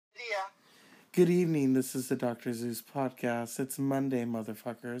Good evening, this is the Dr. Zeus podcast. It's Monday,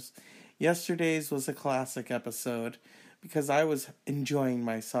 motherfuckers. Yesterday's was a classic episode because I was enjoying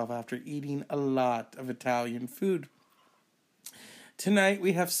myself after eating a lot of Italian food. Tonight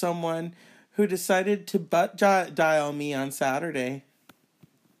we have someone who decided to butt dial me on Saturday.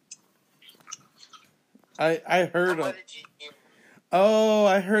 I heard What did you do? Oh,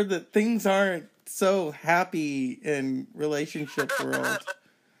 I heard that things aren't so happy in relationship world.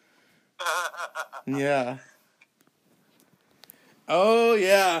 Yeah. Oh,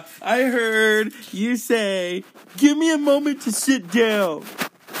 yeah. I heard you say, "Give me a moment to sit down."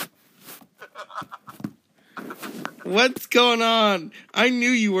 What's going on? I knew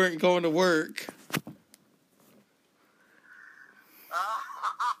you weren't going to work.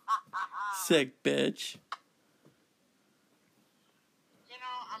 Sick bitch.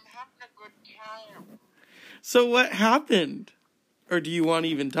 I'm having a good time. So what happened? Or do you want to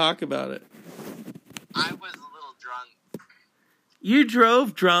even talk about it? I was a little drunk. You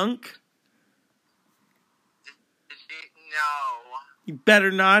drove drunk? No. You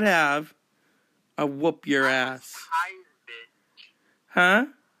better not have. I'll whoop your ass. I was tired, bitch. Huh?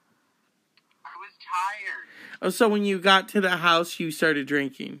 I was tired. Oh, so when you got to the house, you started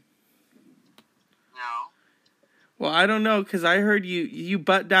drinking? No. Well, I don't know, because I heard you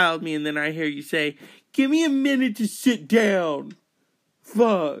butt dialed me, and then I hear you say, "Give me a minute to sit down."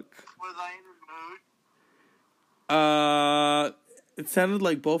 Fuck. Was I in the mood? It sounded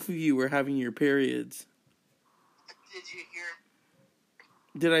like both of you were having your periods. Did you hear?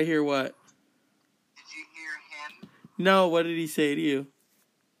 Did I hear what? Did you hear him? No, what did he say to you?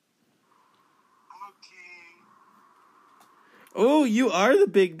 Okay. Oh, you are the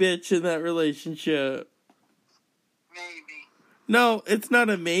big bitch in that relationship. Maybe. No, it's not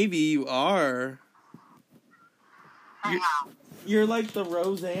a maybe, you are. You're like the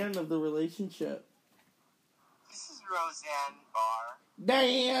Roseanne of the relationship. This is Roseanne Barr.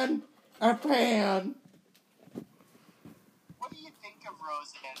 Dan, a pan. What do you think of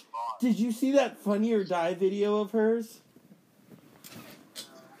Roseanne Barr? Did you see that Funny or Die video of hers?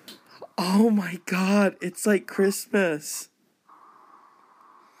 Oh my god, it's like Christmas.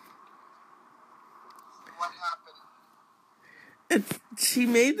 What happened? She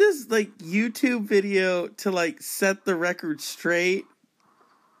made this like YouTube video to like set the record straight.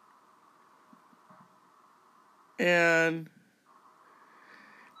 And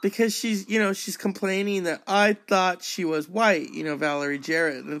because she's complaining that I thought she was white, Valerie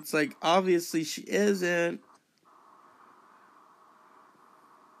Jarrett. And it's like, obviously she isn't.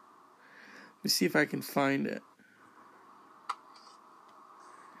 Let me see if I can find it.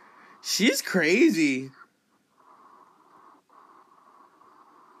 She's crazy.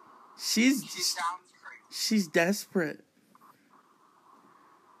 She sounds crazy. She's desperate.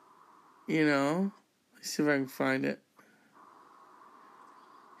 Let's see if I can find it.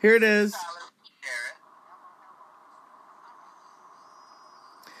 Here it is.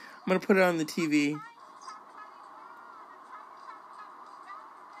 I'm going to put it on the TV.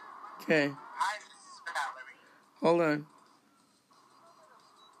 Okay. Hi, this is Valerie. Hold on.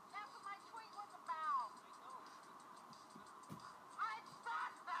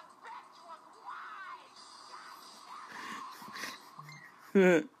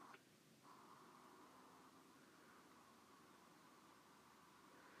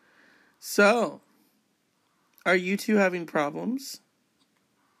 So, are you two having problems?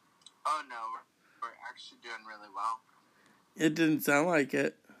 Oh no, we're actually doing really well. It didn't sound like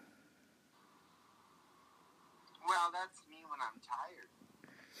it. Well, that's me when I'm tired.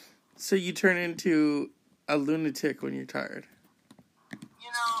 So you turn into a lunatic when you're tired. I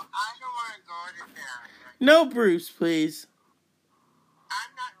don't want to go to bed. No, Bruce, please.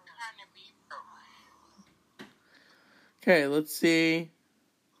 I'm not trying to be Bruce. Okay, let's see.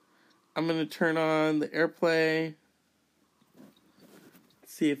 I'm going to turn on the AirPlay.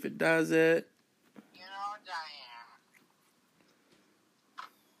 See if it does it. Diane.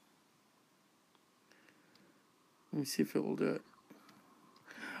 Let me see if it will do it.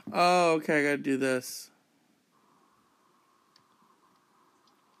 Oh, okay, I gotta do this.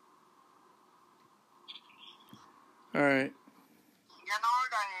 Alright. Diane,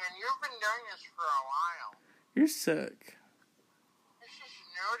 you've been doing this for a while. You're sick. This is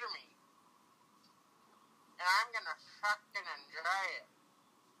new to me. And I'm gonna fucking enjoy it.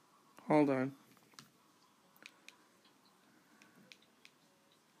 Hold on.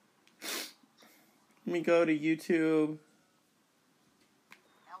 Let me go to YouTube.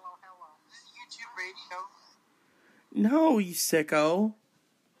 Hello. This is YouTube radio. No, you sicko.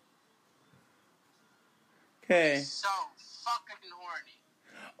 Okay. So fucking horny.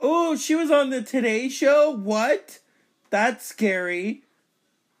 Oh, she was on the Today Show? What? That's scary.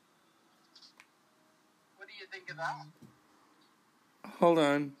 What do you think of that? Hold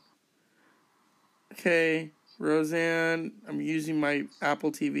on. Okay, Roseanne, I'm using my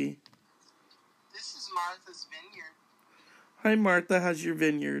Apple TV. This is Martha's Vineyard. Hi, Martha. How's your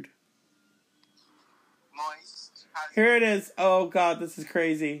vineyard? Moist. Here it is. Oh, God, this is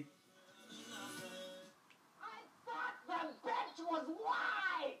crazy. I thought the bitch was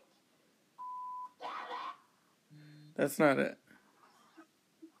white! That's not it.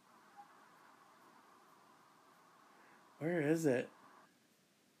 Where is it?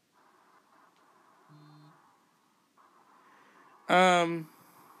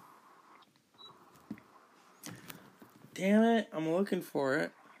 Damn it. I'm looking for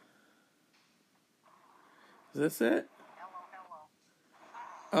it. Is this it?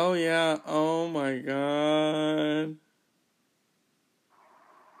 Hello. Oh, yeah. Oh, my God.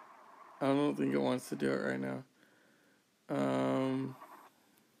 I don't think it wants to do it right now.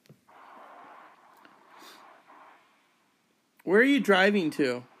 Where are you driving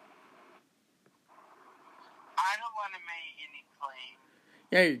to? I don't want to make any claim.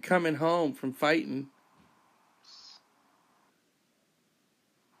 Yeah, you're coming home from fighting.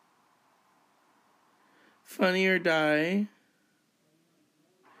 Funny or Die.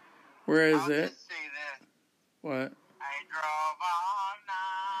 Where is I'll it? just say this. What? I drove all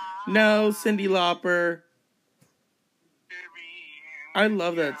night. No, Cyndi Lauper. to be I with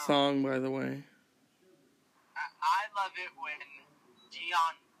love you. that song, by the way. I love it when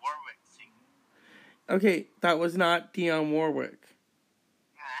Dionne Warwick sings. Okay, that was not Dionne Warwick.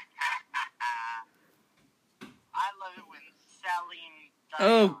 I love it when Celine Dion.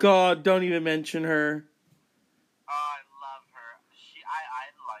 Oh, God, don't even mention her. Oh, I love her. I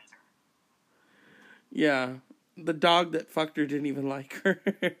idolize her. Yeah, the dog that fucked her didn't even like her.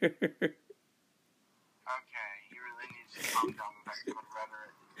 Okay, you really need to calm down with that good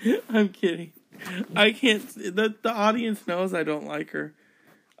rhetoric. I'm kidding. I can't. The audience knows I don't like her.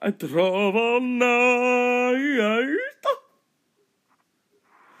 I drove all night.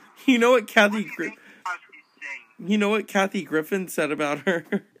 You know what Kathy What do you Griffin? think how she sings? You know what Kathy Griffin said about her?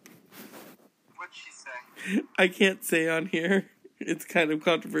 What'd she say? I can't say on here. It's kind of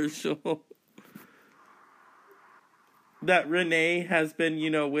controversial. That Renee has been,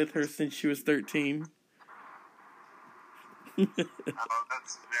 with her since she was 13. Oh,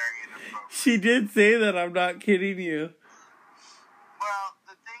 that's very inappropriate. She did say that. I'm not kidding you. Well,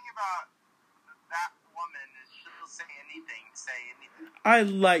 the thing about that woman is she'll say anything. I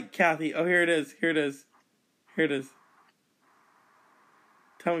like Kathy. Oh, here it is. Here it is. Here it is.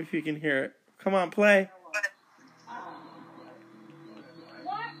 Tell me if you can hear it. Come on, play.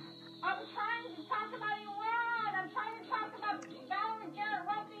 What? I'm trying to talk about Iran! I'm trying to talk about Val and Garrett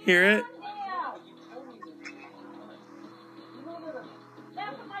Ruffin. Hear it?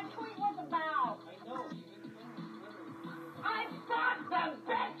 That's what my tweet was about. I thought the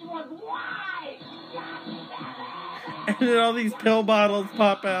bitch was white! And then all these pill bottles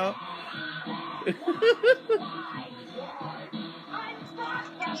pop out. I thought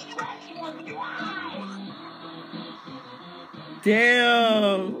the bitch was white!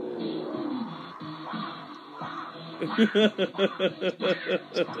 Damn.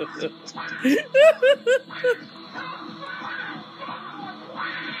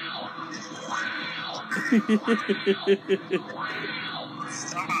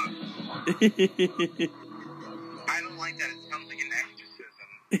 Stop. I don't like that. It sounds like an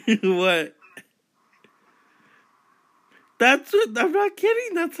exorcism. What? That's what. I'm not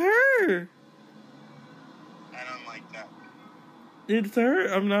kidding. That's her. I don't like that. It's her.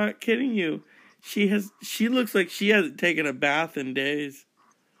 I'm not kidding you. She looks like she hasn't taken a bath in days.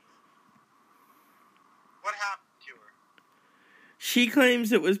 What happened to her? She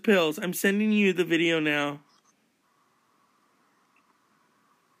claims it was pills. I'm sending you the video now.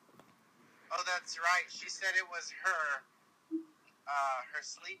 Oh, that's right. She said it was her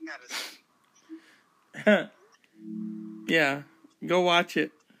sleep medicine. Yeah. Go watch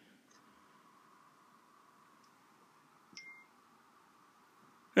it.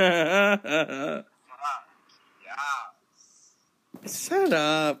 Yes. Shut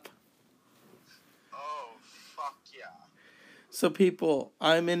up. Oh, fuck yeah. So people,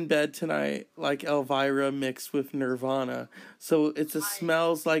 I'm in bed tonight like Elvira mixed with Nirvana. So it's a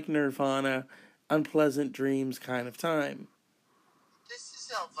smells like Nirvana, unpleasant dreams kind of time. This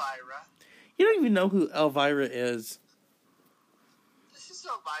is Elvira. You don't even know who Elvira is. This is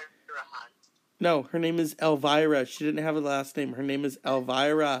Elvira Hunt. No, her name is Elvira. She didn't have a last name. Her name is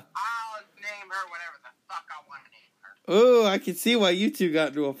Elvira. I'll name her whatever the fuck I want to name her. Oh, I can see why you two got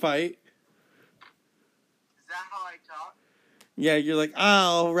into a fight. Is that how I talk? Yeah, you're like,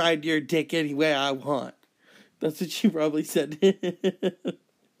 I'll ride your dick any way I want. That's what you probably said. I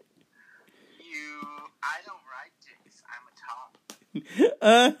don't ride dicks. I'm a top.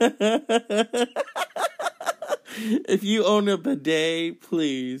 If you own a bidet,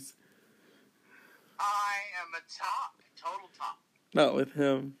 please. I am a top. Total top. Not with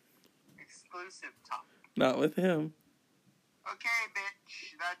him. Exclusive top. Not with him. Okay,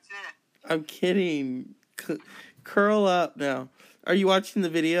 bitch. That's it. I'm kidding. Curl up now. Are you watching the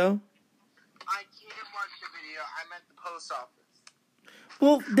video? I can't watch the video. I'm at the post office.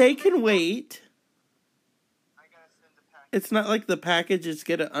 Well, they can wait. I gotta send the package. It's not like the package is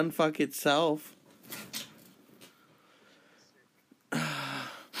gonna unfuck itself.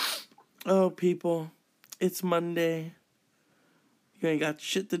 Oh, people. It's Monday. You ain't got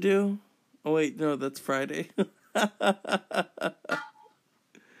shit to do? Oh, wait, no, that's Friday.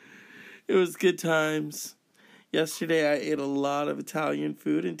 It was good times. Yesterday I ate a lot of Italian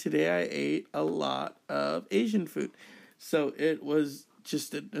food, and today I ate a lot of Asian food. So it was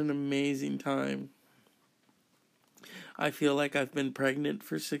just an amazing time. I feel like I've been pregnant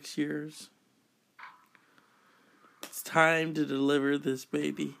for 6 years. It's time to deliver this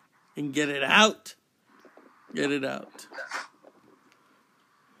baby and get it out. Get it out.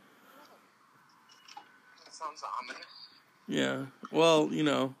 That sounds ominous. Yeah. Well, you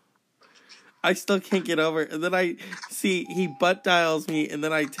know, I still can't get over it. And then I see he butt dials me, and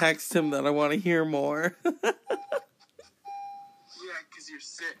then I text him that I want to hear more. Yeah, because you're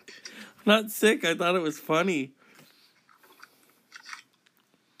sick. I'm not sick. I thought it was funny.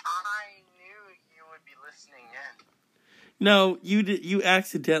 I knew you would be listening in. No, you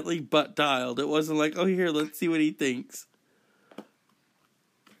accidentally butt dialed. It wasn't like, oh, here, let's see what he thinks. It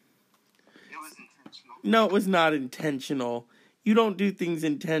was intentional. No, it was not intentional. You don't do things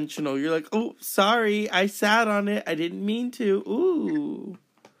intentional. You're like, oh, sorry, I sat on it. I didn't mean to. Ooh.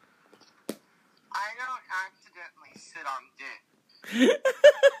 I don't accidentally sit on dick.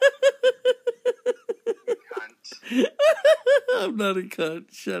 Cunt. I'm not a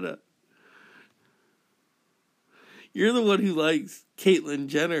cunt. Shut up. You're the one who likes Caitlyn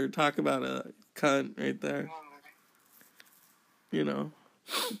Jenner. Talk about a cunt right there. You know.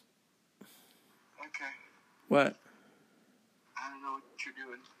 Okay. What? I don't know what you're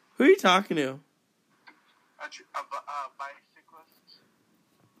doing. Who are you talking to? A bicyclist?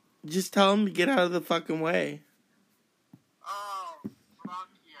 Just tell him to get out of the fucking way. Oh, fuck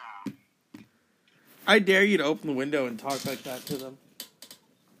yeah. I dare you to open the window and talk like that to them.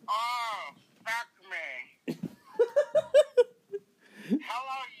 Oh, fuck me.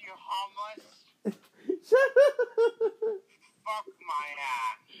 Hello, you homeless. Shut up. Fuck my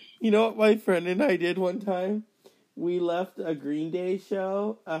ass. You know what my friend and I did one time? We left a Green Day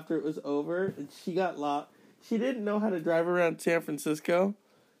show after it was over, and she got lost. She didn't know how to drive around San Francisco,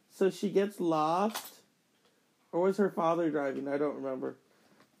 so she gets lost. Or was her father driving? I don't remember.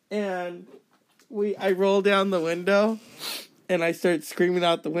 And I roll down the window, and I start screaming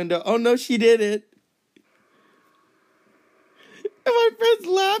out the window, oh no, she did it. And my friend's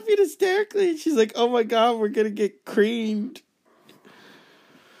laughing hysterically, and she's like, oh my god, we're gonna get creamed.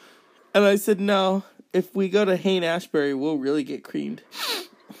 And I said, no, if we go to Haight-Ashbury, we'll really get creamed.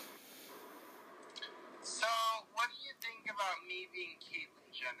 So, what do you think about me being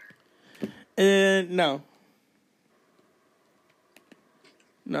Caitlyn Jenner? No.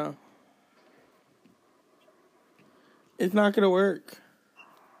 No. It's not gonna work.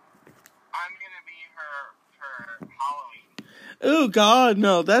 I'm gonna be her Halloween. Oh God,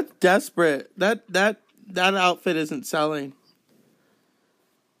 no! That's desperate. That outfit isn't selling.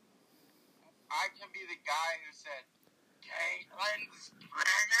 I can be the guy who said, Caitlyn's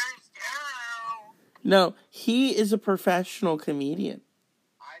Jenner's girl. No, he is a professional comedian.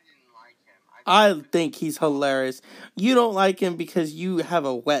 I didn't like him. I think he's hilarious. You don't like him because you have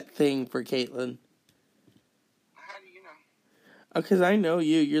a wet thing for Caitlyn. How do you know? Because I know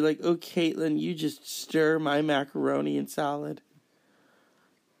you. You're like, oh, Caitlyn, you just stir my macaroni and salad.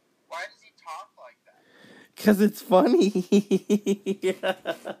 Why does he talk like that? Because it's funny.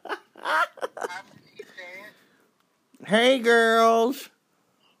 How did he say it? Hey, girls.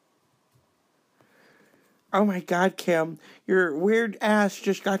 Oh my God, Kim. Your weird ass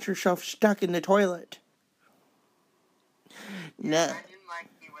just got yourself stuck in the toilet. No. I didn't like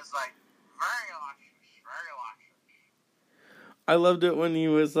he was like, very luscious, very luscious. I loved it when he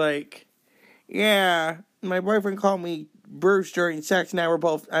was like, yeah, my boyfriend called me Bruce during sex. Now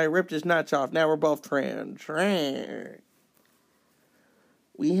I ripped his nuts off. Now we're both trans.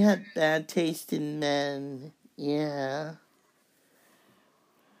 We had bad taste in men. Yeah.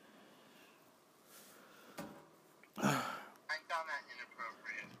 I found that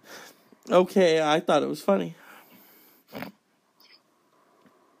inappropriate. Okay, I thought it was funny.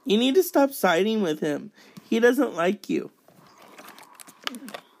 You need to stop siding with him. He doesn't like you. I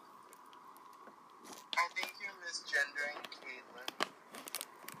think you're misgendering Caitlyn.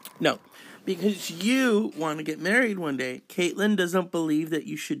 No, because you want to get married one day. Caitlyn doesn't believe that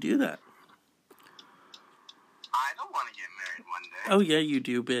you should do that. I don't want to get married one day. Oh, yeah, you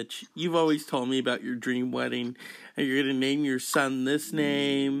do, bitch. You've always told me about your dream wedding, and you're going to name your son this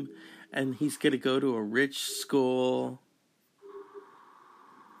name, and he's going to go to a rich school.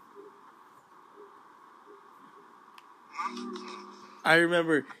 I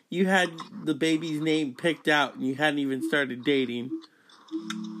remember you had the baby's name picked out, and you hadn't even started dating.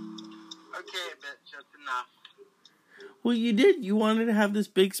 Okay, bitch, that's enough. Well, you did. You wanted to have this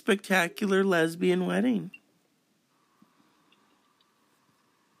big, spectacular lesbian wedding.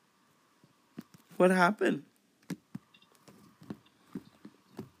 What happened?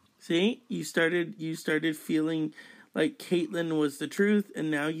 See, you started feeling like Caitlyn was the truth,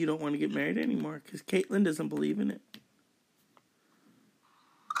 and now you don't want to get married anymore because Caitlyn doesn't believe in it.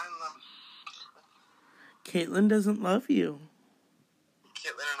 I love Caitlyn doesn't love you.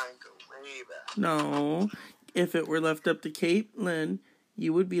 Caitlyn and I go way back. No, if it were left up to Caitlyn,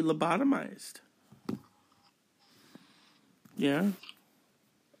 you would be lobotomized. Yeah.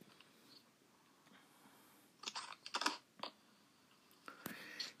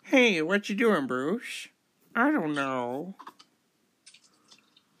 Hey, what you doing, Bruce? I don't know.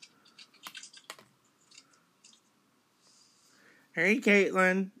 Hey,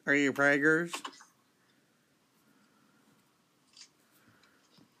 Caitlyn, are you preggers?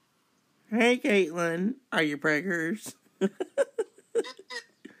 Hey, Caitlyn, are you preggers? This is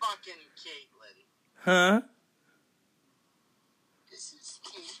fucking Caitlyn. Huh? This is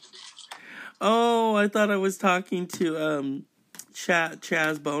Caitlyn. Oh, I thought I was talking to,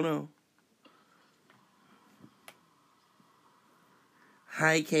 Chaz Bono.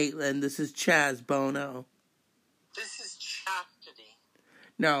 Hi, Caitlyn, this is Chaz Bono. This is Chastity.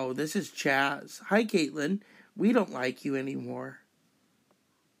 No, this is Chaz. Hi, Caitlyn, we don't like you anymore.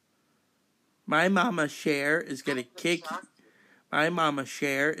 My mama Cher is gonna kick. My mama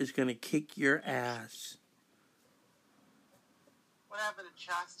Cher is gonna kick your ass. What happened to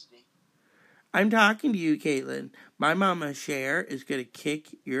Chastity? I'm talking to you, Caitlyn. My mama Cher is gonna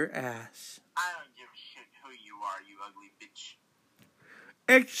kick your ass. I don't give a shit who you are, you ugly bitch.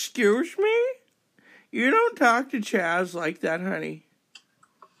 Excuse me? You don't talk to Chaz like that, honey.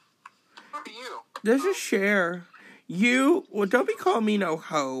 Who are you? This is Cher. Well, don't be calling me no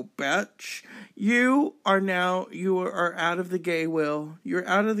hoe, bitch. You are out of the gay will. You're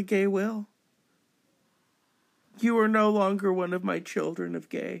out of the gay will. You are no longer one of my children of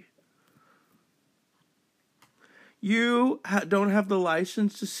gay. You don't have the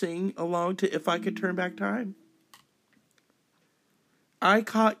license to sing along to If I Could Turn Back Time. I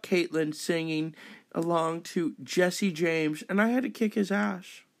caught Caitlyn singing along to Jesse James, and I had to kick his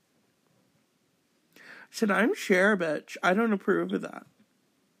ass. I said, I'm Cher, bitch. I don't approve of that.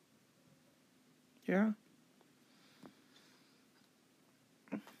 Yeah.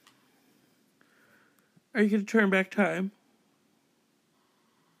 Are you going to turn back time?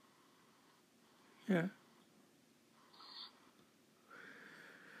 Yeah.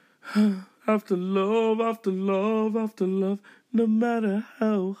 After love, after love, after love, no matter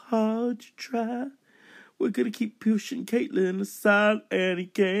how hard you try, we're gonna keep pushing Caitlyn aside, and he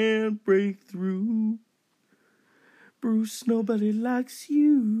can't break through. Bruce, nobody likes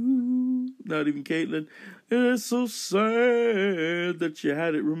you. Not even Caitlyn. It's so sad that you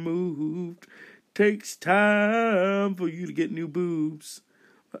had it removed. Takes time for you to get new boobs.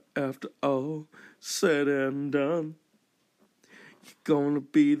 But after all said and done, you're gonna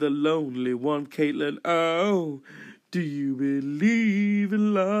be the lonely one, Caitlyn. Oh, do you believe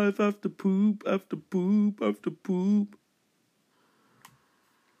in life after poop, after poop, after poop?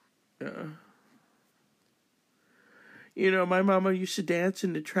 Yeah. You know, my mama used to dance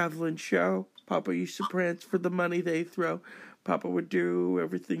in the traveling show. Papa used to prance for the money they throw. Papa would do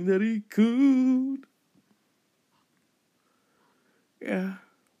everything that he could. Yeah.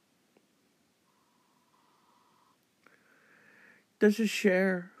 This is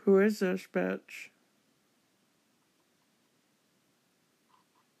Cher. Who is this bitch?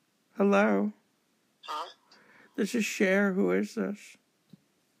 Hello? Huh? This is Cher. Who is this?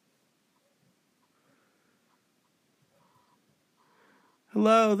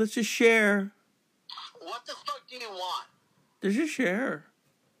 Hello, this is Cher. What the fuck do you want? This is Cher.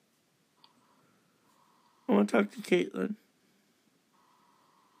 I want to talk to Caitlin.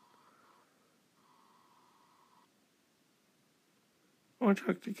 I want to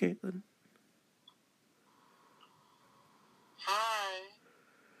talk to Caitlin. Hi.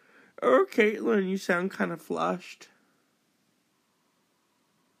 Oh, Caitlin, you sound kind of flushed.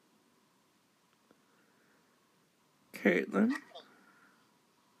 Caitlin?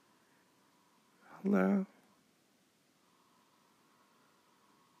 Hello?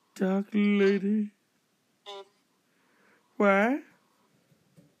 Dark lady? What?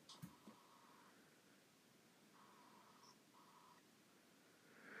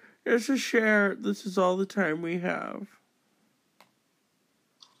 It's a share. This is all the time we have.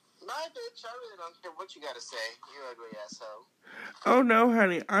 Bye, bitch. I really don't care what you gotta say, you ugly asshole. Oh no,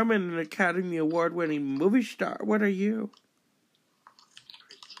 honey. I'm an Academy Award winning movie star. What are you?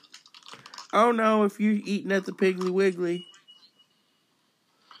 Oh no, if you're eating at the Piggly Wiggly.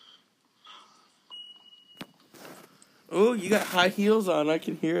 Oh, you got high heels on. I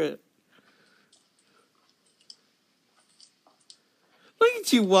can hear it. Look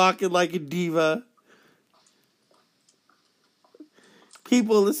at you walking like a diva.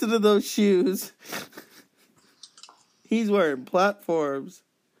 People, listen to those shoes. He's wearing platforms.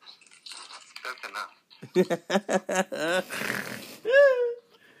 That's enough.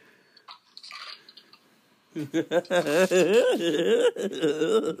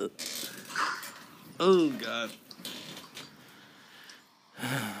 Oh, God.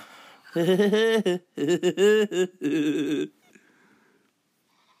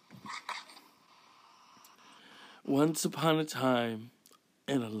 Once upon a time,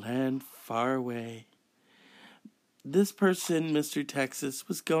 in a land far away, this person, Mr. Texas,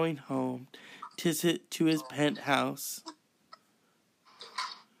 was going home to his penthouse.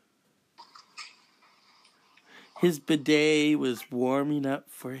 His bidet was warming up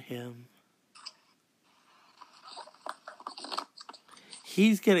for him.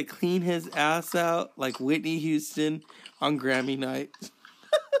 He's gonna clean his ass out like Whitney Houston on Grammy night.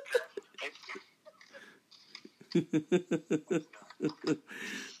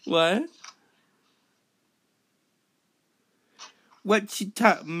 What? What you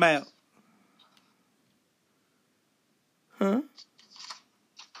talking about? Huh?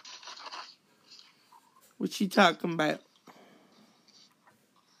 What you talking about?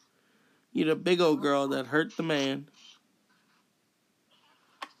 You the big old girl that hurt the man.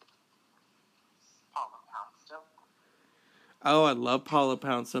 Paula Poundstone. Oh, I love Paula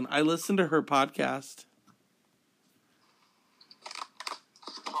Poundstone. I listen to her podcast.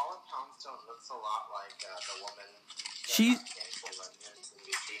 Paula Poundstone looks a lot like the woman that She- got canceled on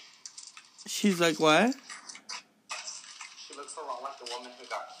MSNBC. She's like, what? She looks a lot like the woman who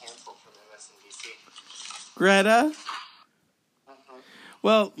got canceled from MSNBC. Greta? Mm-hmm.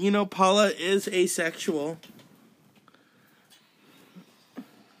 Well, you know, Paula is asexual. You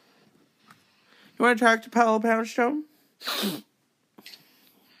want to talk to Paula Poundstone? Hi.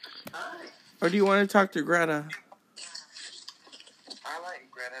 Or do you want to talk to Greta? I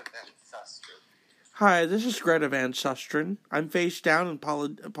like Greta Van Susteren. Hi, this is Greta Van Susteren. I'm face down in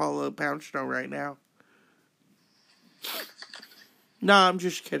Paula Poundstone right now. No, I'm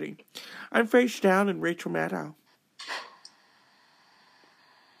just kidding. I'm face down in Rachel Maddow.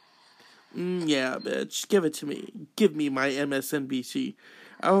 Yeah, bitch. Give it to me. Give me my MSNBC.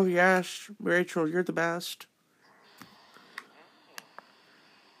 Oh, yes. Rachel, you're the best.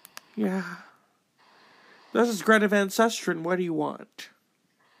 Yeah. This is Greta Van Susteren. What do you want?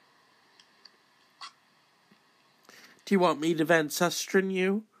 Do you want me to Van Susteren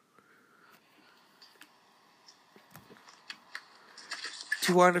you?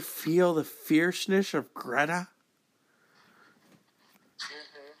 Do you want to feel the fierceness of Greta?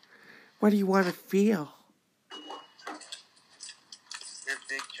 Mm-hmm. What do you want to feel? Your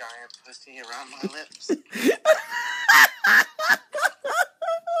big giant pussy around my lips.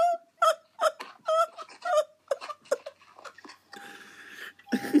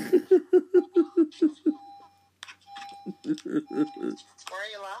 Why are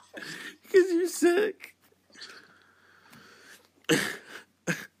you laughing? Because you're sick.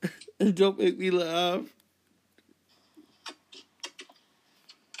 Don't make me laugh.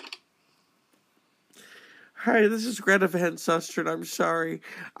 Hi, this is Greta Van Susteren. I'm sorry.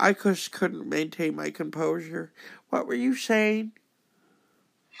 I just couldn't maintain my composure. What were you saying?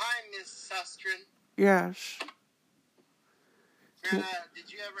 Hi, Miss Susteren. Yes. Greta,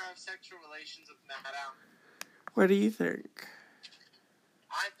 did you ever have sexual relations with Maddow? What do you think?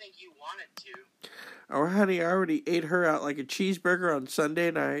 I think you wanted to. Oh, honey, I already ate her out like a cheeseburger on Sunday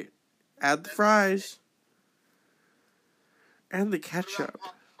night. Add the fries. And the What ketchup.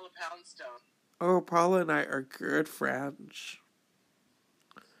 about Paula Poundstone? Oh, Paula and I are good friends.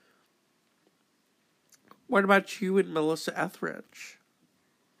 What about you and Melissa Etheridge?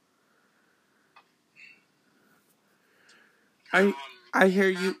 I hear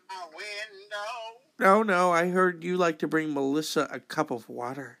you. No, I heard you like to bring Melissa a cup of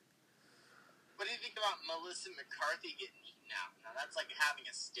water. What do you think about Melissa McCarthy getting eaten out? Now that's like having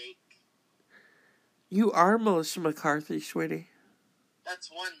a steak. You are Melissa McCarthy, sweetie.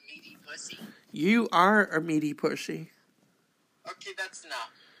 That's one meaty pussy. You are a meaty pussy. Okay, that's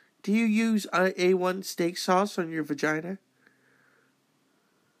enough. Do you use A1 steak sauce on your vagina?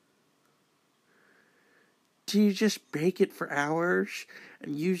 Do you just bake it for hours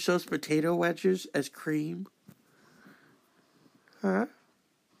and use those potato wedges as cream? Huh?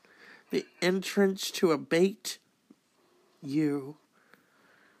 The entrance to a baked you.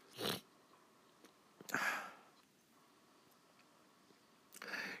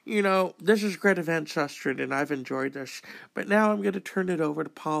 You know, this is Greta Van Susteren, and I've enjoyed this. But now I'm going to turn it over to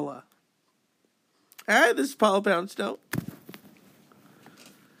Paula. Hi, this is Paula Poundstone.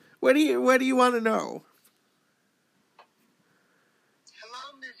 What do you want to know?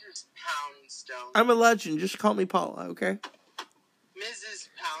 Hello, Mrs. Poundstone. I'm a legend. Just call me Paula, okay? Mrs.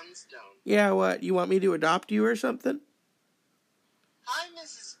 Poundstone. Yeah, what? You want me to adopt you or something? Hi,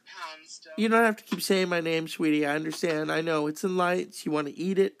 Mrs. Poundstone. You don't have to keep saying my name, sweetie. I understand. I know. It's in lights. You want to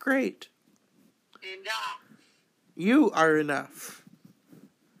eat it? Great. Enough. You are enough.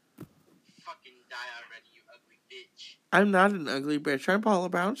 Fucking die already, you ugly bitch. I'm not an ugly bitch. I'm Paula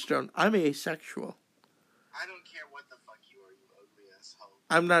Poundstone. I'm asexual. I don't care what the fuck you are, you ugly asshole.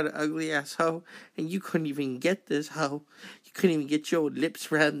 I'm not an ugly ass hoe, and you couldn't even get this hoe. You couldn't even get your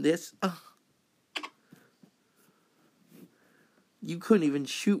lips around this. You couldn't even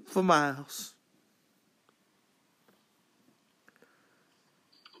shoot for miles.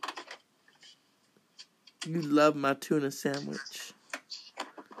 You love my tuna sandwich.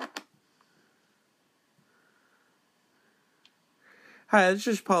 Hi, this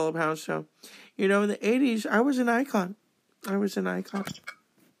is Paula Poundstone. You know, in the 80s, I was an icon.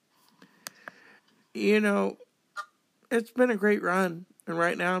 You know, it's been a great run. And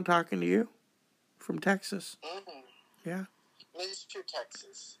right now I'm talking to you from Texas. Mm-hmm. Yeah. Mr.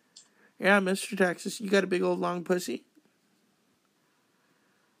 Texas. Yeah, Mr. Texas. You got a big old long pussy?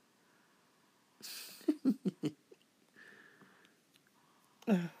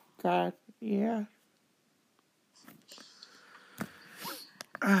 Oh, God. Yeah.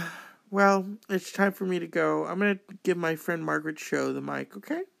 Well, it's time for me to go. I'm going to give my friend Margaret Show the mic,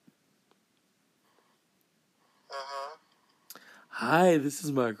 okay? Uh-huh. Hi, this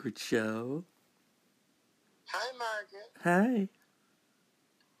is Margaret Show. Hi, Margaret. Hi.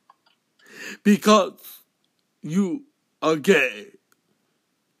 Because you are gay.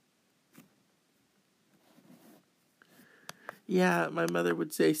 Yeah, my mother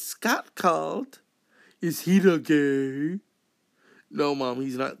would say, Scott called. Is he the gay? No, Mom,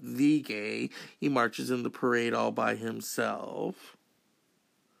 he's not the gay. He marches in the parade all by himself.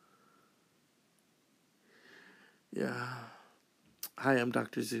 Yeah. Hi, I'm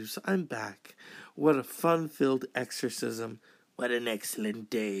Dr. Zeus. I'm back. What a fun-filled exorcism. What an excellent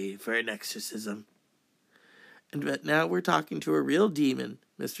day for an exorcism. But now we're talking to a real demon,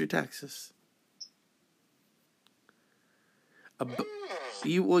 Mr. Texas.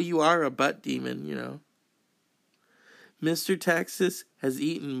 You are a butt demon, you know. Mr. Texas has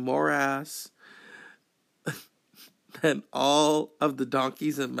eaten more ass than all of the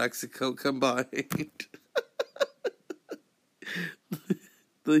donkeys in Mexico combined.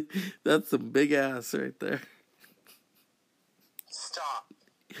 That's some big ass right there. Stop.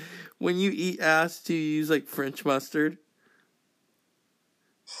 When you eat ass, do you use like French mustard?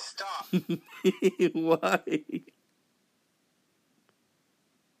 Stop. Why?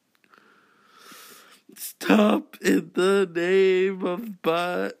 Stop in the name of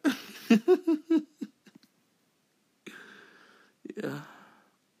butt. Yeah.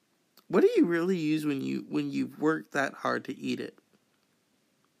 What do you really use when you work that hard to eat it?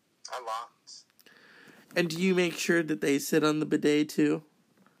 A lot. And do you make sure that they sit on the bidet too?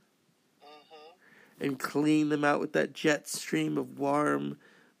 Mm-hmm. And clean them out with that jet stream of warm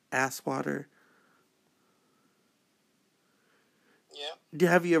ass water? Yep.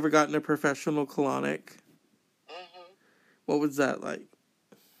 Have you ever gotten a professional colonic? Mm-hmm. What was that like?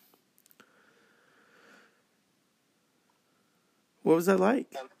 What was that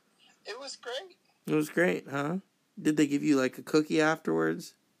like? It was great. It was great, huh? Did they give you like a cookie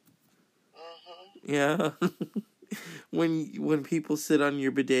afterwards? Mm-hmm. Yeah. When people sit on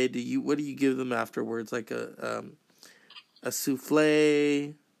your bidet, what do you give them afterwards? Like a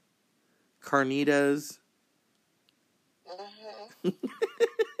souffle, carnitas. Mm-hmm.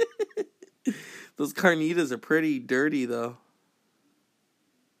 Those carnitas are pretty dirty, though.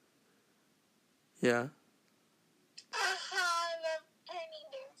 Yeah. I love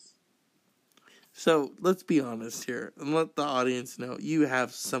carnitas. So, let's be honest here, and let the audience know, you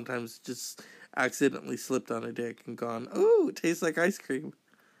have sometimes just accidentally slipped on a dick and gone, ooh, it tastes like ice cream.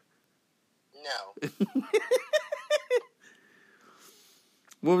 No.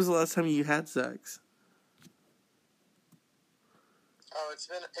 When was the last time you had sex? Oh, it's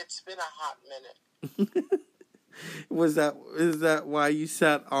been a hot minute. Is that why you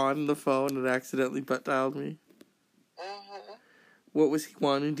sat on the phone and accidentally butt dialed me? Mm-hmm. What was he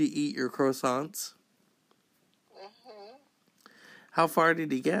wanting to eat, your croissants? Mm-hmm. How far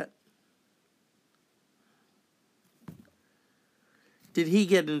did he get? Did he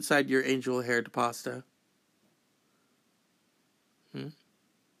get inside your angel haired pasta?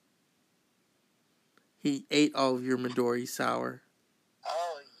 He ate all of your Midori sour.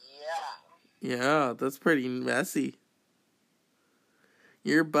 Oh, yeah. Yeah, that's pretty messy.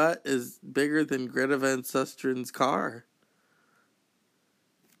 Your butt is bigger than Greta Van Sustren's car.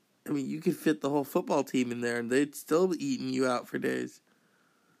 I mean, you could fit the whole football team in there and they'd still be eating you out for days.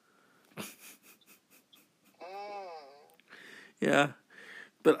 Yeah.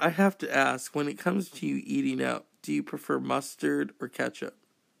 But I have to ask, when it comes to you eating out, do you prefer mustard or ketchup?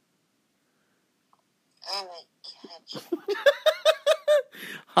 I like ketchup.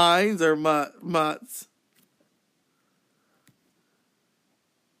 Heinz or Mott's?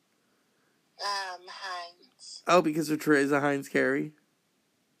 Heinz. Oh, because of Teresa Heinz Carey?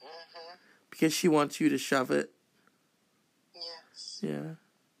 Mm-hmm. Because she wants you to shove it? Yes. Yeah.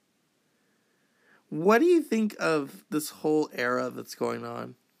 What do you think of this whole era that's going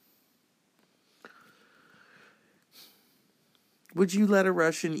on? Would you let a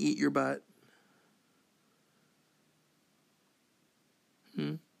Russian eat your butt?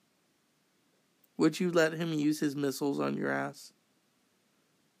 Would you let him use his missiles on your ass?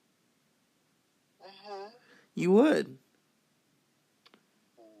 Mm-hmm. You would.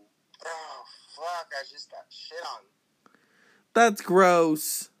 Oh, fuck, I just got shit on. That's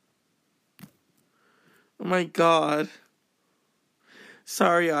gross. Oh my god.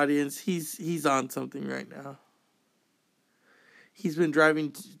 Sorry, audience. He's on something right now. He's been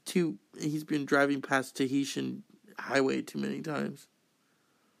driving past Tahitian Highway too many times.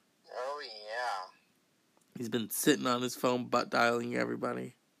 Oh, yeah. He's been sitting on his phone butt dialing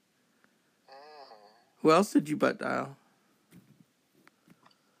everybody. Mm-hmm. Who else did you butt dial?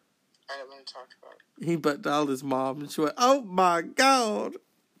 I don't want to talk about it. He butt dialed his mom and she went, oh my god.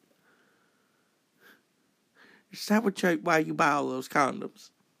 Is that why you buy all those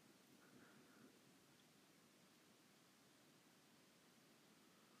condoms?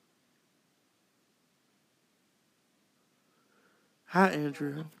 Hi,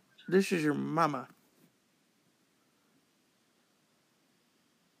 Andrew. This is your mama.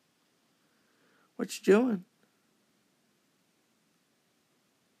 What you doing?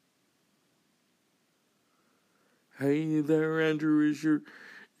 Hey there, Andrew. Is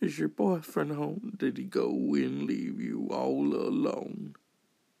your boyfriend home? Did he go and leave you all alone?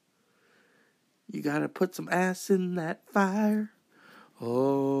 You gotta put some ass in that fire.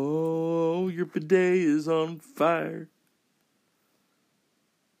 Oh, your bidet is on fire.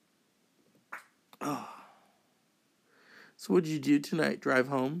 Oh. So what'd you do tonight? Drive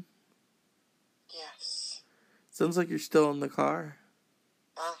home? Yes. Sounds like you're still in the car.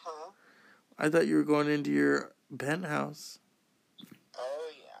 Uh-huh. I thought you were going into your penthouse. Oh,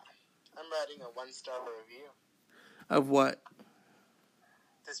 yeah. I'm writing a 1-star review. Of what?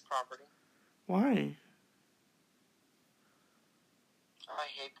 This property. Why? I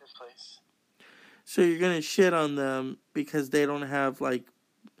hate this place. So you're gonna shit on them because they don't have, like,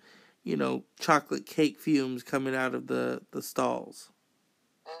 you know, chocolate cake fumes coming out of the stalls.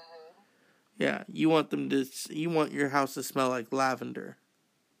 Mm-hmm. Yeah, you want your house to smell like lavender.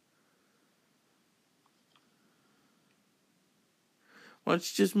 Why don't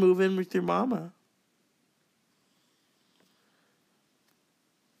you just move in with your mama?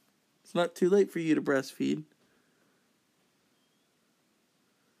 It's not too late for you to breastfeed.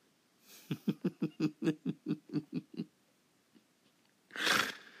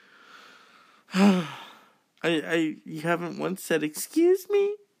 You haven't once said, excuse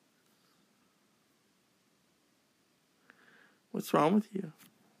me? What's wrong with you?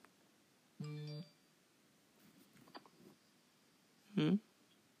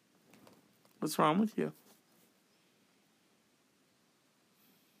 What's wrong with you?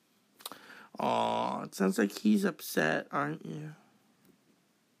 Aw, it sounds like he's upset, aren't you?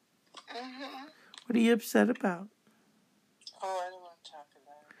 Mm-hmm. What are you upset about? Oh, I don't want to talk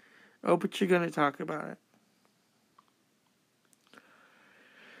about it. Oh, but you're going to talk about it.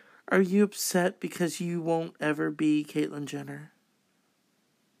 Are you upset because you won't ever be Caitlyn Jenner?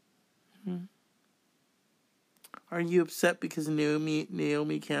 Are you upset because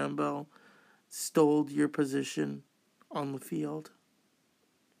Naomi Campbell stole your position on the field?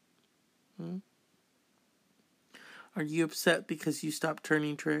 Are you upset because you stopped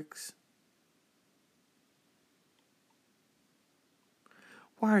turning tricks?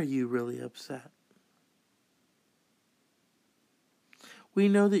 Why are you really upset? We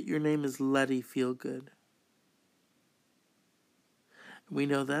know that your name is Letty Feelgood. We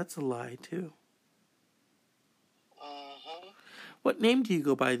know that's a lie, too. Mm-hmm. What name do you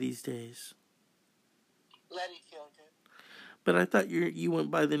go by these days? Letty Feelgood. But I thought you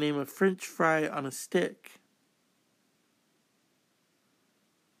went by the name of French Fry on a Stick.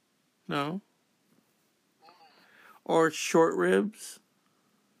 No? Or Short Ribs?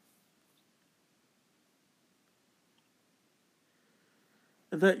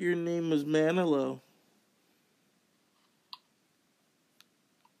 I thought your name was Manilow.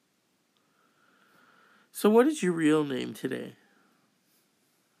 So what is your real name today?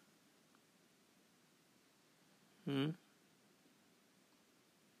 I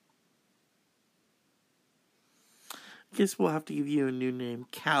guess we'll have to give you a new name.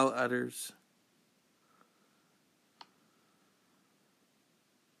 Cal Utters.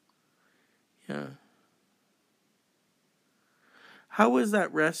 Yeah. How was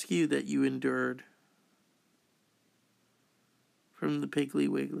that rescue that you endured from the Piggly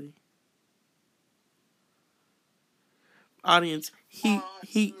Wiggly? Audience, he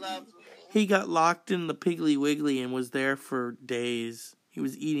got locked in the Piggly Wiggly and was there for days. He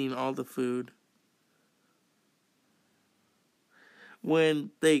was eating all the food.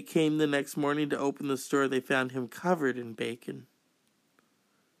 When they came the next morning to open the store, they found him covered in bacon.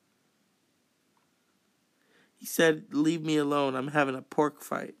 He said, "Leave me alone, I'm having a pork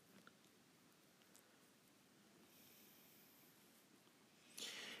fight."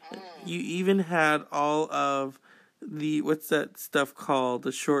 You even had all of the, what's that stuff called?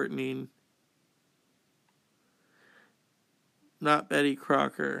 The shortening. Not Betty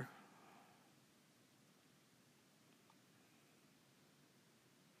Crocker.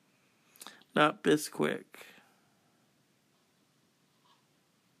 Not Bisquick.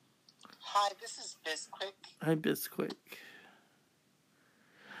 Hi, this is Bisquick. Hi, Bisquick.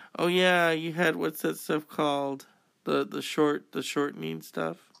 Oh yeah, you had, what's that stuff called? The shortening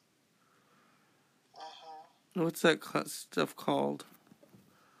stuff. What's that stuff called?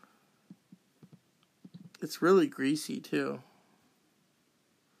 It's really greasy too.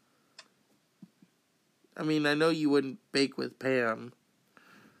 I mean, I know you wouldn't bake with Pam.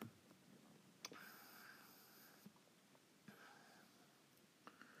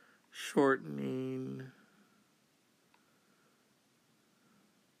 Shortening.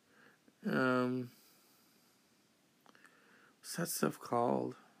 What's that stuff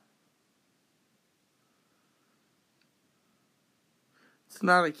called? It's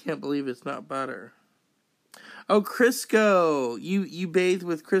not, I can't believe it's not butter. Oh, Crisco. You bathe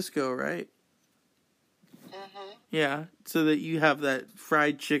with Crisco, right? Mm-hmm. Yeah, so that you have that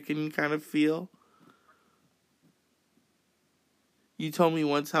fried chicken kind of feel. You told me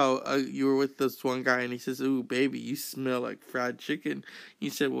once how you were with this one guy and he says, "Ooh, baby, you smell like fried chicken."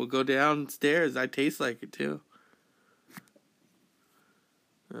 You said, "Well, go downstairs. I taste like it too."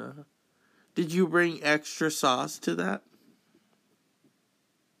 Did you bring extra sauce to that?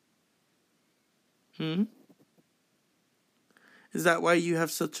 Is that why you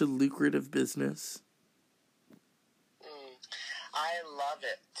have such a lucrative business? I love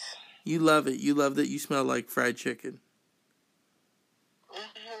it. You love it. You love that you smell like fried chicken.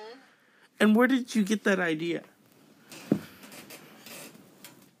 Mm-hmm. And where did you get that idea?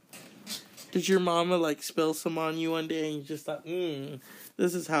 Did your mama like spill some on you one day and you just thought,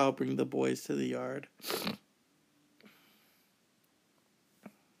 this is how I'll bring the boys to the yard?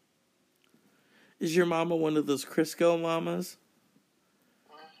 Is your mama one of those Crisco mamas?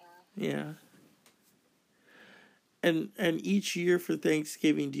 Mm-hmm. Yeah. And each year for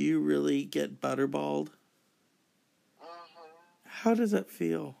Thanksgiving, do you really get butterballed? Mm-hmm. How does that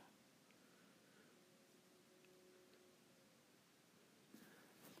feel?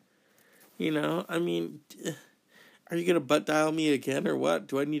 You know, I mean, are you going to butt dial me again or what?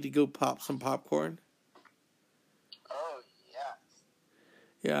 Do I need to go pop some popcorn? Oh, yes.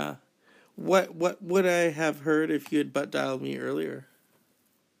 Yeah. What would I have heard if you had butt dialed me earlier?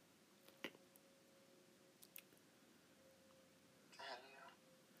 I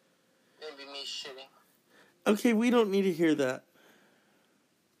don't know. Maybe me shitting Okay, we don't need to hear that.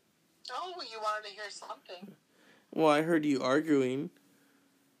 Oh, you wanted to hear something. Well, I heard you arguing.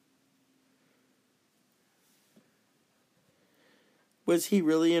 Was he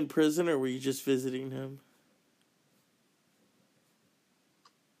really in prison, or were you just visiting him?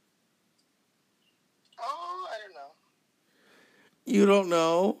 Oh, I don't know. You don't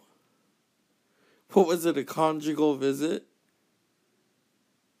know? What was it, a conjugal visit?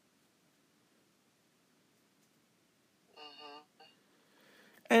 Mm-hmm.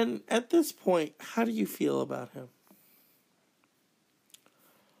 And at this point, how do you feel about him?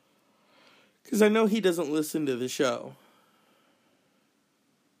 Because I know he doesn't listen to the show.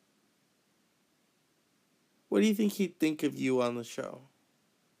 What do you think he'd think of you on the show?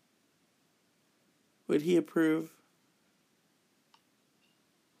 Would he approve?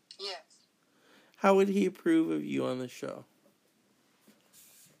 Yes. How would he approve of you on the show?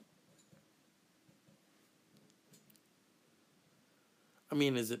 I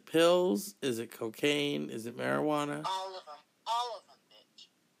mean, is it pills? Is it cocaine? Is it marijuana? All of them. All of them,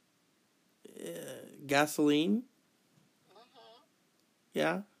 bitch. Gasoline? Mm-hmm.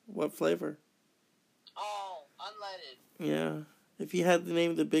 Yeah? What flavor? All unleaded. Yeah. If you had to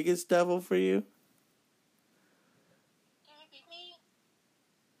name the biggest devil for you? It would be me.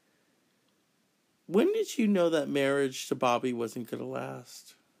 When did you know that marriage to Bobby wasn't going to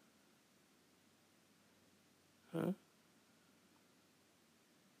last? Huh? I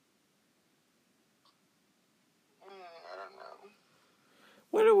don't know.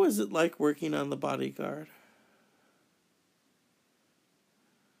 What was it like working on The Bodyguard?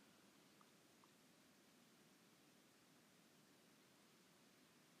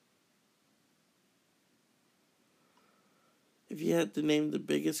 If you had to name the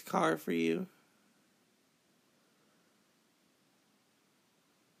biggest car for you?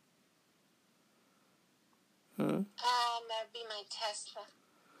 Huh? That'd be my Tesla.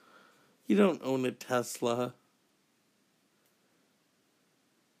 You don't own a Tesla.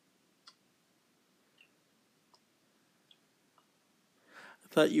 I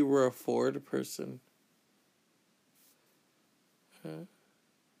thought you were a Ford person. Huh?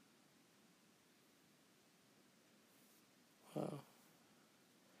 Wow.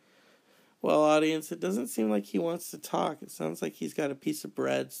 Well, audience, it doesn't seem like he wants to talk. It sounds like he's got a piece of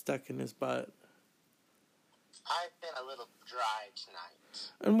bread stuck in his butt. I've been a little dry tonight.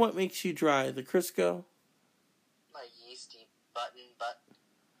 And what makes you dry? The Crisco? My yeasty button butt.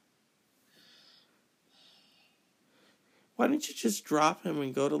 Why don't you just drop him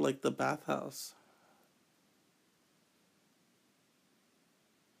and go to, like, the bathhouse?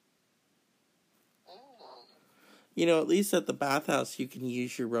 You know, at least at the bathhouse you can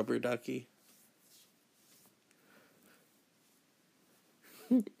use your rubber ducky.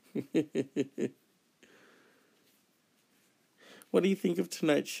 What do you think of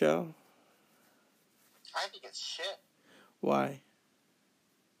tonight's show? I think it's shit. Why?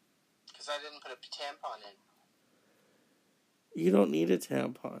 Because I didn't put a tampon in. You don't need a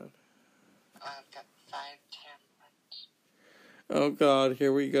tampon. I've got 5 tampons. Oh, God,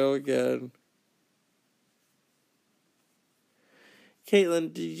 here we go again.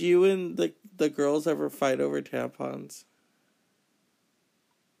 Caitlin, did you and the girls ever fight over tampons?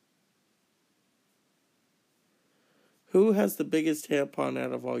 Who has the biggest tampon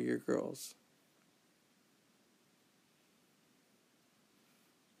out of all your girls?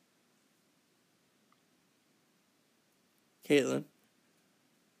 Caitlin?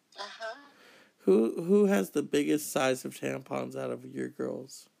 Uh-huh. Who has the biggest size of tampons out of your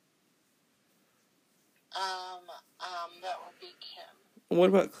girls? That would be Kim. And what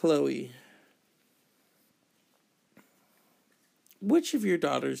about Chloe? Which of your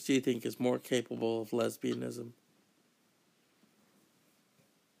daughters do you think is more capable of lesbianism?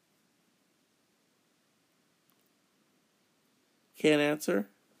 Can't answer?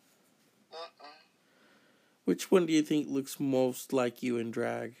 Which one do you think looks most like you in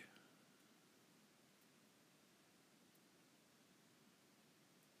drag?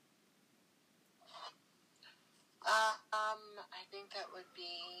 I think that would be,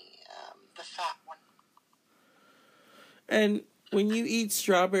 the fat one. And when you eat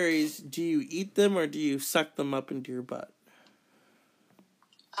strawberries, do you eat them or do you suck them up into your butt?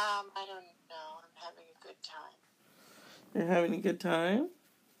 I don't know. I'm having a good time. You're having a good time?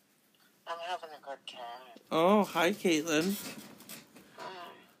 I'm having a good time. Oh, hi, Caitlin.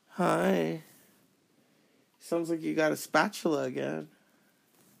 Hi. Sounds like you got a spatula again.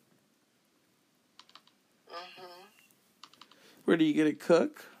 Mm-hmm. Where do you get it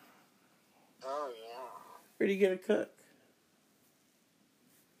cook? Oh, yeah. Where do you get it cook?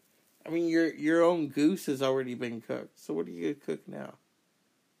 I I mean, your own goose has already been cooked. So what are you gonna cook now?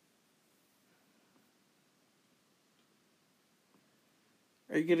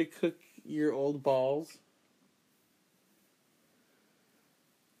 Are you gonna cook your old balls?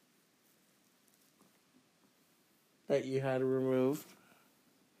 That you had removed?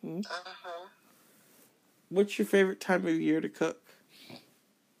 Uh-huh. What's your favorite time of year to cook?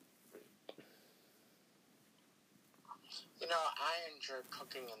 You know, I enjoy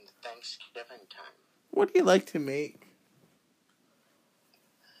cooking in the Thanksgiving time. What do you like to make?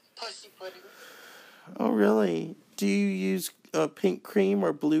 Pussy pudding. Oh, really? Do you use pink cream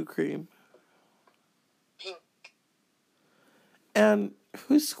or blue cream? Pink. And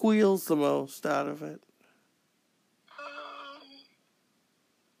who squeals the most out of it?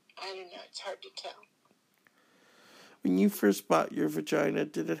 I don't know. It's hard to tell. When you first bought your vagina,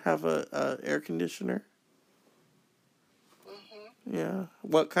 did it have a air conditioner? Mm-hmm. Yeah.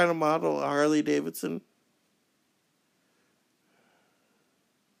 What kind of model? A Harley Davidson?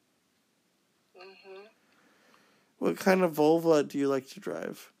 Mm-hmm. What kind of Volvo do you like to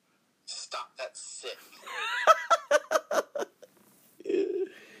drive? Stop. That's sick.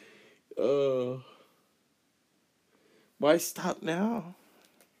 Oh. Why stop now?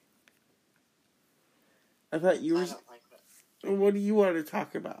 I thought you were... I don't like that. What do you want to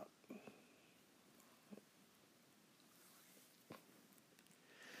talk about?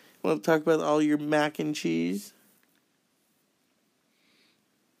 Want to talk about all your mac and cheese?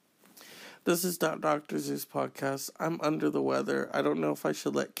 This is not Dr. Zeus podcast. I'm under the weather. I don't know if I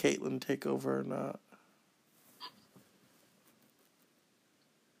should let Caitlin take over or not.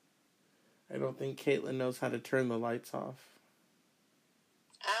 I don't think Caitlin knows how to turn the lights off.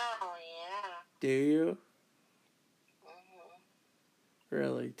 Oh, yeah. Do you? Mm-hmm.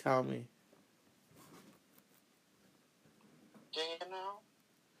 Really? Tell me. Do you know?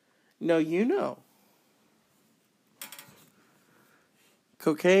 No, you know.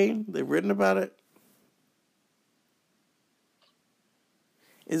 Cocaine? They've written about it.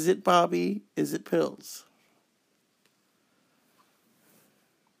 Is it Bobby? Is it pills?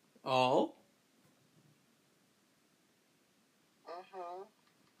 All? Mm-hmm.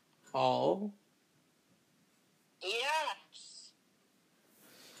 All? Yes.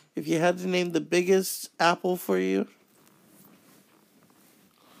 If you had to name the biggest apple for you?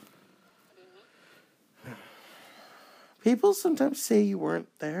 People sometimes say you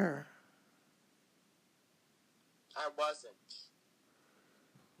weren't there. I wasn't.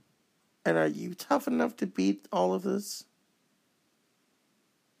 And are you tough enough to beat all of this?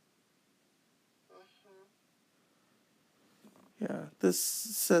 Mm-hmm. Yeah, this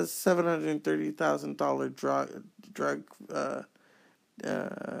says $730,000 drug,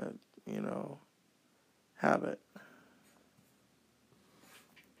 habit.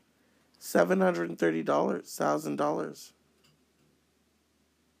 $730,000.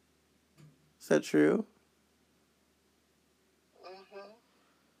 Is that true?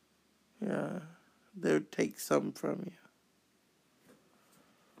 Mm-hmm. Yeah, they would take some from you.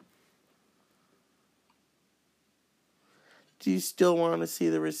 Do you still want to see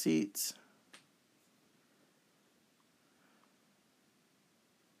the receipts?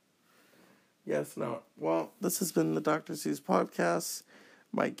 Yes, no. Well, this has been the Dr. Zeus podcast.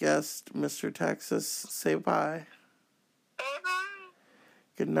 My guest, Mr. Texas, say bye. Bye-bye.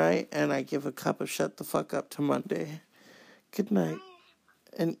 Good night, and I give a cup of shut the fuck up to Monday. Good night,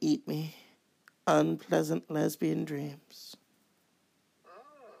 and eat me. Unpleasant lesbian dreams.